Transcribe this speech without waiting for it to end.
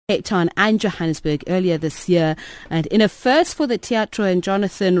Cape Town and Johannesburg earlier this year. And in a first for the Teatro and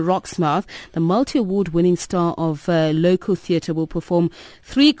Jonathan Roxmouth, the multi-award winning star of local theatre will perform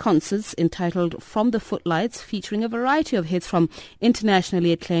 3 concerts entitled From the Footlights, featuring a variety of hits from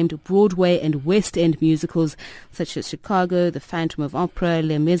internationally acclaimed Broadway and West End musicals such as Chicago, The Phantom of Opera,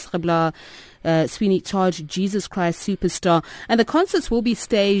 Les Miserables, Sweeney Todd, Jesus Christ Superstar. And the concerts will be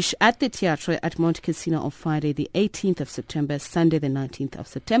staged at the Teatro at Monte Cassino on Friday the 18th of September, Sunday the 19th of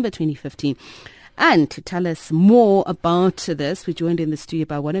September 2015. And to tell us more about this, we're joined in the studio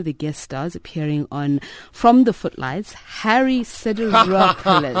by one of the guest stars appearing on From the Footlights, Harry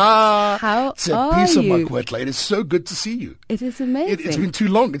Sidiropoulos. How it's a are piece you? of my Kwetla. It is so good to see you. It is amazing. It's been too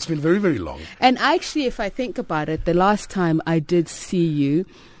long. It's been very, very long. And actually, if I think about it, the last time I did see you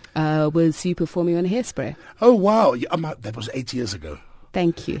was you performing on Hairspray. Oh, wow. That was 8 years ago.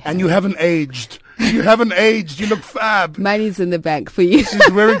 Thank you. And you haven't aged. You haven't aged. You look fab. Money's in the bank for you.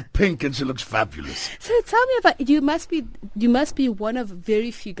 She's wearing pink and she looks fabulous. So tell me about, you must be one of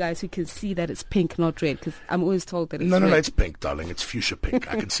very few guys who can see that it's pink, not red, because I'm always told that it's red. No, it's pink, darling. It's fuchsia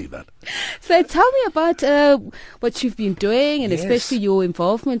pink. I can see that. So tell me about what you've been doing, and Yes. especially your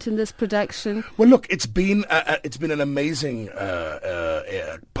involvement in this production. Well, look, it's been an amazing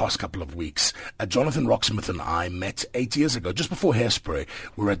past couple of weeks. Jonathan Roxmouth and I met 8 years ago, just before Hairspray,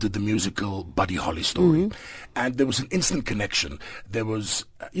 where I did the musical Buddy Holly story. And there was an instant connection. There was,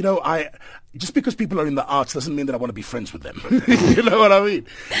 just because people are in the arts doesn't mean that I want to be friends with them. You know what I mean?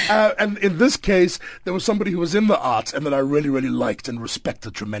 And in this case, there was somebody who was in the arts and that I really, really liked and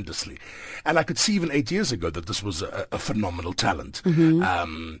respected tremendously. And I could see even 8 years ago that this was a phenomenal talent.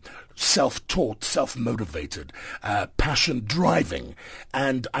 Self-taught, self-motivated, passion driving.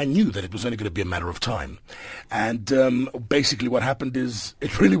 And I knew that it was only going to be a matter of time. And basically what happened is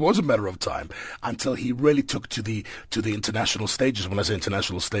it really was a matter of time until he really took to the international stages. When I say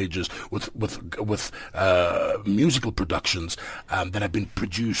international stages, with musical productions that have been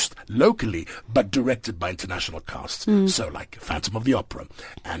produced locally but directed by international casts. So like Phantom of the Opera,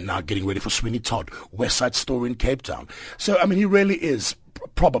 and now getting ready for Sweeney Todd, West Side Story in Cape Town. So I mean, he really is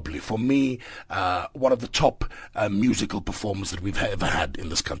probably, for me, one of the top musical performers that we've ever had in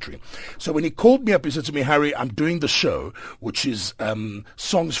this country. So when he called me up, he said to me, Harry, I'm doing the show, which is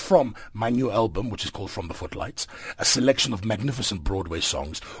songs from my new album, which is called From the Footlights, a selection of magnificent Broadway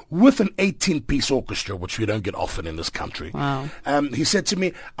songs with an 18-piece orchestra, which we don't get often in this country. Wow. He said to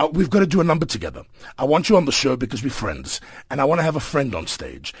me, we've got to do a number together. I want you on the show because we're friends, and I want to have a friend on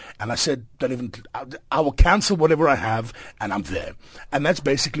stage. And I said, I will cancel whatever I have, and I'm there. And that's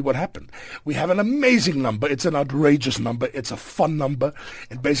basically what happened. We have an amazing number. It's an outrageous number. It's a fun number.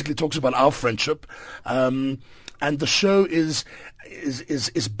 It basically talks about our friendship. And the show is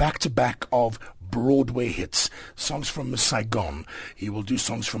back to back of Broadway hits, songs from Miss Saigon. He will do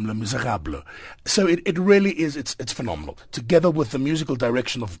songs from Les Miserables. So it really is. It's phenomenal. Together with the musical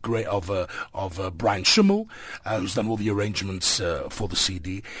direction of Brian Schimmel, who's done all the arrangements for the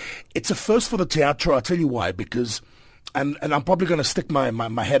CD. It's a first for the Teatro. I'll tell you why, because. And I'm probably going to stick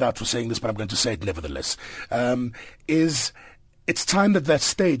my head out for saying this, but I'm going to say it nevertheless, it's time that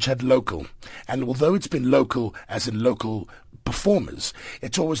stage had local. And although it's been local, as in local performers,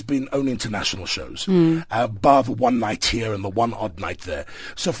 it's always been only international shows, bar the one night here and the one odd night there.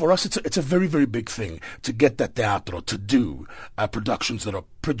 So for us, it's a very, very big thing to get that teatro to do productions that are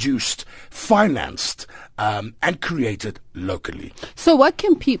produced, financed, and created locally. So what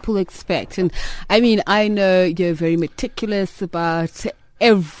can people expect? And I mean, I know you're very meticulous about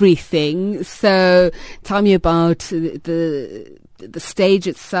everything. So tell me about the stage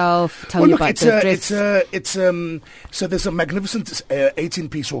itself. Tell me about the dress. So there's a magnificent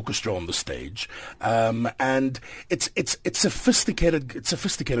 18-piece orchestra on the stage, and it's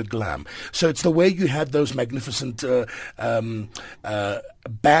sophisticated glam. So it's the way you had those magnificent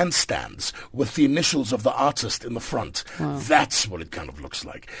bandstands with the initials of the artist in the front. Wow. That's what it kind of looks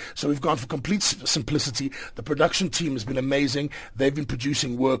like. So we've gone for complete simplicity. The production team has been amazing. They've been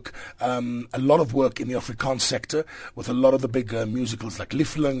producing work, a lot of work in the Afrikaans sector with a lot of the big musicals like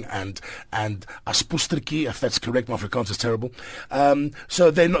Liefling and Aspustriki, if that's correct. My Afrikaans is terrible. So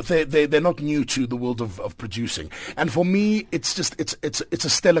they're not new to the world of producing. And for me, it's a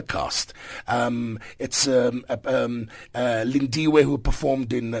stellar cast. It's Lindiwe, who performed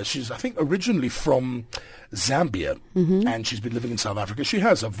performed in, she's, I think, originally from Zambia, and she's been living in South Africa. She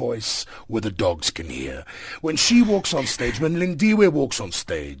has a voice where the dogs can hear. When she walks on stage, when Lindiwe walks on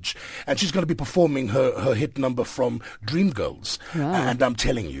stage, and she's going to be performing her hit number from Dreamgirls, and I'm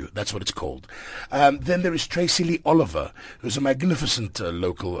telling you, that's what it's called. Then there is Tracy Lee Oliver, who's a magnificent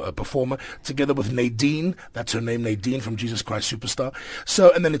local performer, together with Nadine, that's her name, Nadine from Jesus Christ Superstar.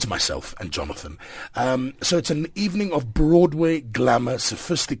 So, and then it's myself and Jonathan. So it's an evening of Broadway glamour,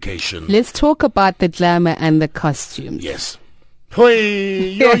 sophistication. Let's talk about the glamour and the costumes. Yes. Hoi,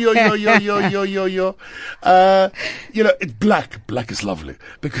 yo, yo, yo, yo, yo, yo, yo, yo. It's black. Black is lovely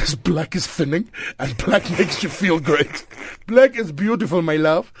because black is thinning and black makes you feel great. Black is beautiful, my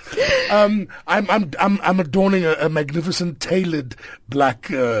love. I'm adorning a magnificent tailored black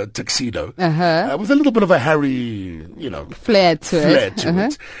tuxedo with a little bit of a Harry, flair to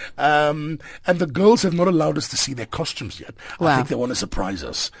it. And the girls have not allowed us to see their costumes yet. Wow. I think they want to surprise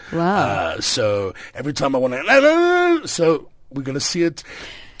us. Wow. So every time I want to, so we're going to see it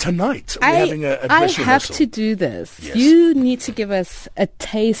tonight. We're having a dress I have rehearsal. to do this. Yes. You need to give us a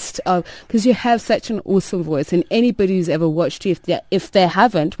taste of, because you have such an awesome voice, and anybody who's ever watched you, if they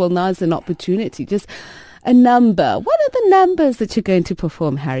haven't, well, now's an opportunity. Just a number. What are the numbers that you're going to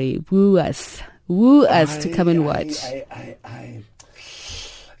perform, Harry? Woo us to come and watch.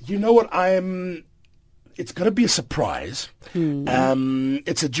 You know what? It's going to be a surprise.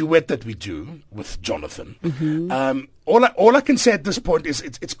 It's a duet that we do with Jonathan. All I can say at this point is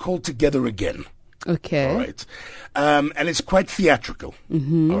it's called Together Again. Okay. All right. And it's quite theatrical.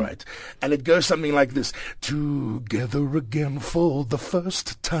 All right. And it goes something like this. Together again for the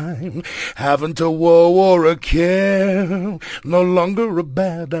first time. Haven't a woe or a care. No longer a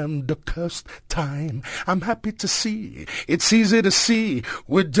bad and a cursed time. I'm happy to see. It's easy to see.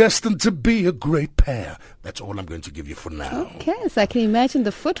 We're destined to be a great pair. That's all I'm going to give you for now. Okay, so I can imagine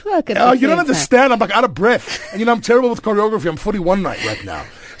the footwork. You don't understand. I'm like out of breath. And I'm terrible with choreography. I'm 41 right now.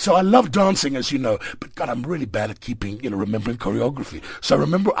 So I love dancing, as you know, but God, I'm really bad at keeping, remembering choreography. So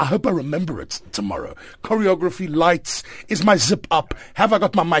I hope I remember it tomorrow. Choreography, lights, is my zip up? Have I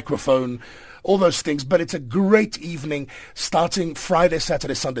got my microphone? All those things. But it's a great evening starting Friday,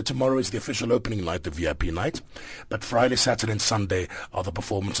 Saturday, Sunday. Tomorrow is the official opening night, the VIP night. But Friday, Saturday, and Sunday are the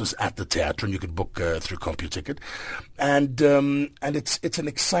performances at the theatre, and you can book through CompuTicket. And it's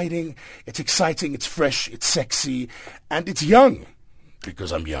exciting, it's fresh, it's sexy, and it's young.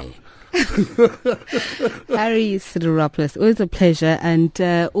 Because I'm young. Harry Sideropoulos, always a pleasure, and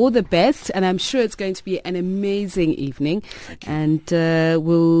all the best. And I'm sure it's going to be an amazing evening. And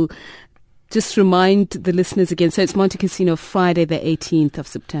we'll just remind the listeners again. So it's Monte Casino Friday the 18th of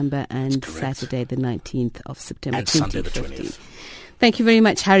September and Saturday the 19th of September. And Sunday the 20th. Thank you very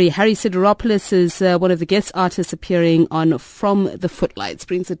much, Harry. Harry Sideropoulos is one of the guest artists appearing on From the Footlights.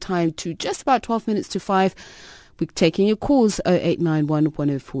 Brings the time to just about 12 minutes to 5. We're taking your calls, 0891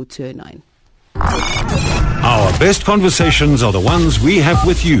 104 209. Our best conversations are the ones we have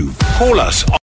with you. Call us